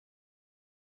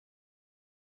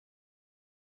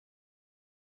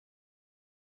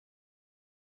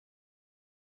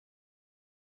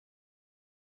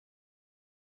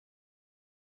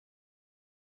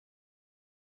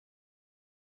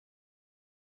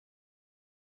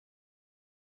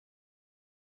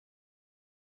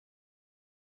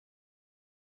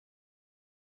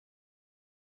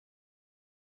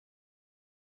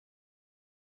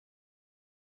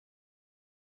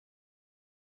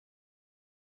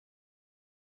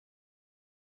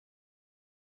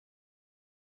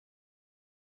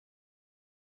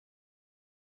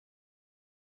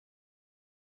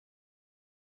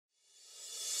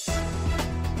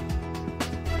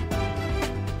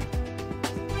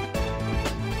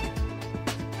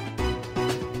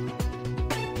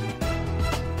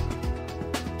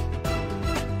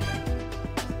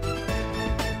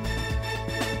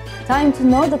Time to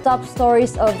know the top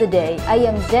stories of the day. I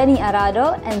am Jenny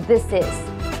Arado and this is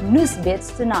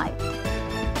Newsbits Tonight.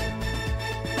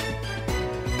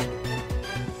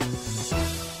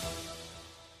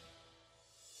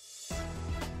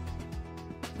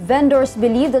 Vendors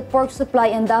believe that pork supply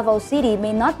in Davao City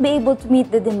may not be able to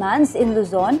meet the demands in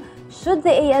Luzon should the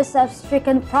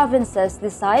ASF-stricken provinces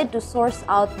decide to source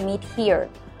out meat here.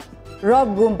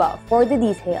 Rob Gumba for the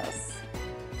details.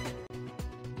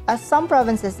 As some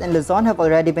provinces in Luzon have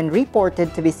already been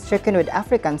reported to be stricken with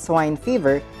African swine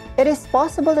fever, it is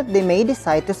possible that they may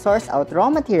decide to source out raw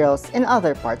materials in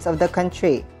other parts of the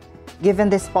country. Given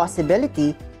this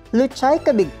possibility, Luchay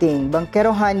Kabigting,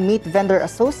 Bangkerohan Meat Vendor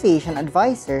Association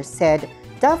advisor, said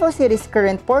Davao City's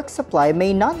current pork supply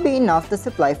may not be enough to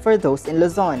supply for those in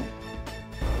Luzon.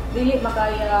 Dili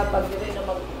makaya pag dili na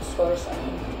mag-source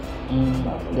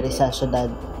Dili sa syudad.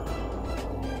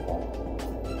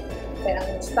 Kaya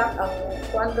ang stock, ang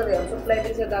quantity, ang supply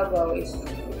din sa Davao is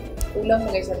ulang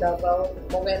mga sa Davao,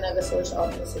 mga nag-source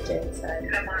out sa Jensen.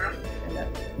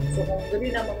 So kung dili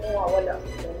na mamuha, wala.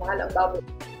 Mahal ang baboy.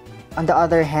 On the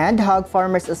other hand, Hog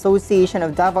Farmers Association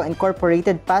of Davao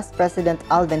Incorporated past President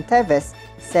Alvin Teves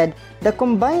said the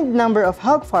combined number of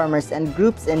hog farmers and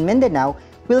groups in Mindanao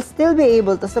will still be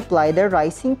able to supply the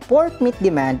rising pork meat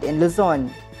demand in Luzon.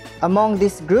 Among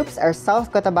these groups are South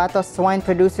Cotabato Swine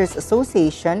Producers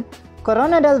Association,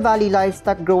 Corona del Valle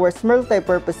Livestock Growers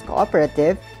Multipurpose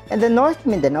Cooperative, and the North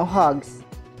Mindanao Hogs.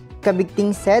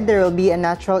 Kabigting said there will be a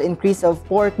natural increase of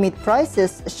pork meat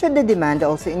prices should the demand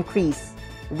also increase.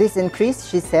 This increase,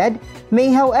 she said, may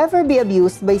however be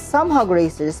abused by some hog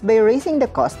raisers by raising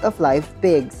the cost of live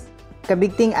pigs.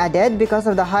 Kabigting added, because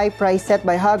of the high price set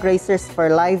by hog raisers for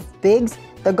live pigs,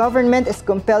 the government is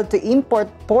compelled to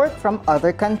import pork from other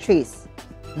countries.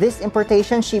 This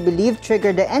importation, she believed,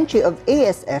 triggered the entry of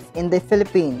ASF in the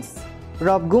Philippines.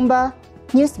 Rob Gumba,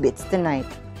 Newsbits Tonight.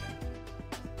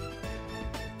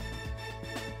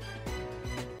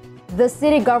 The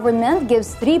city government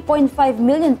gives 3.5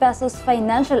 million pesos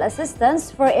financial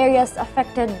assistance for areas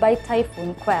affected by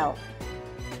Typhoon Kwel.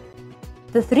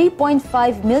 The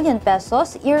 3.5 million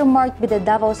pesos earmarked by the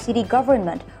Davao City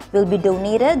government will be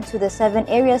donated to the 7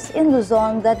 areas in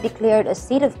Luzon that declared a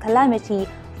state of calamity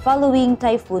following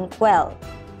Typhoon Kwel.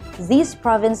 These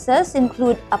provinces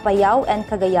include Apayao and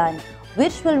Cagayan,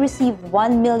 which will receive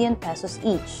 1 million pesos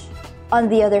each. On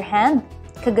the other hand,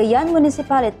 Cagayan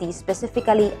Municipality,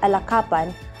 specifically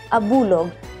Alacapan,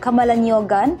 Abulog,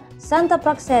 Camalaniyogan, Santa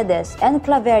Praxedes, and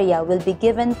Claveria will be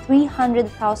given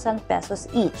 300,000 pesos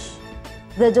each.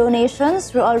 The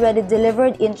donations were already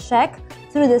delivered in check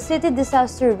through the City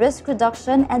Disaster Risk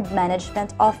Reduction and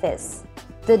Management Office.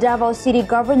 The Davao City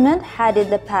government had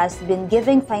in the past been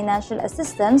giving financial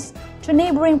assistance to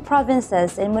neighboring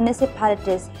provinces and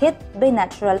municipalities hit by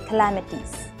natural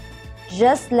calamities.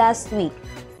 Just last week,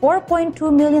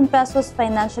 4.2 million pesos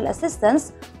financial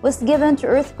assistance was given to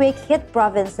earthquake-hit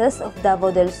provinces of Davao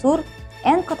del Sur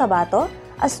and Cotabato,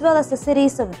 as well as the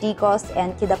cities of Digos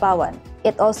and Kidapawan.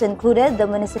 It also included the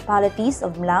municipalities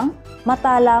of Mlang,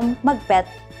 Matalam, Magpet,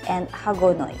 and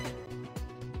Hagonoy.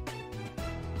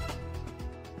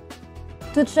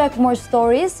 To check more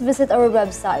stories, visit our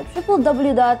website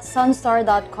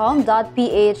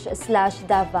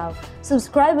www.sunstar.com.ph/Davao.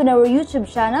 Subscribe on our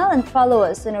YouTube channel and follow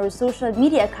us on our social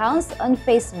media accounts on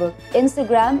Facebook,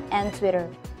 Instagram, and Twitter.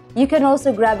 You can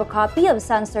also grab a copy of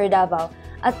Sunstar Davao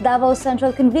at Davao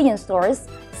Central Convenience Stores,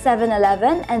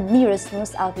 7-Eleven, and nearest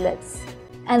news outlets.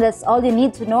 And that's all you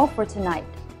need to know for tonight.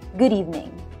 Good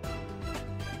evening.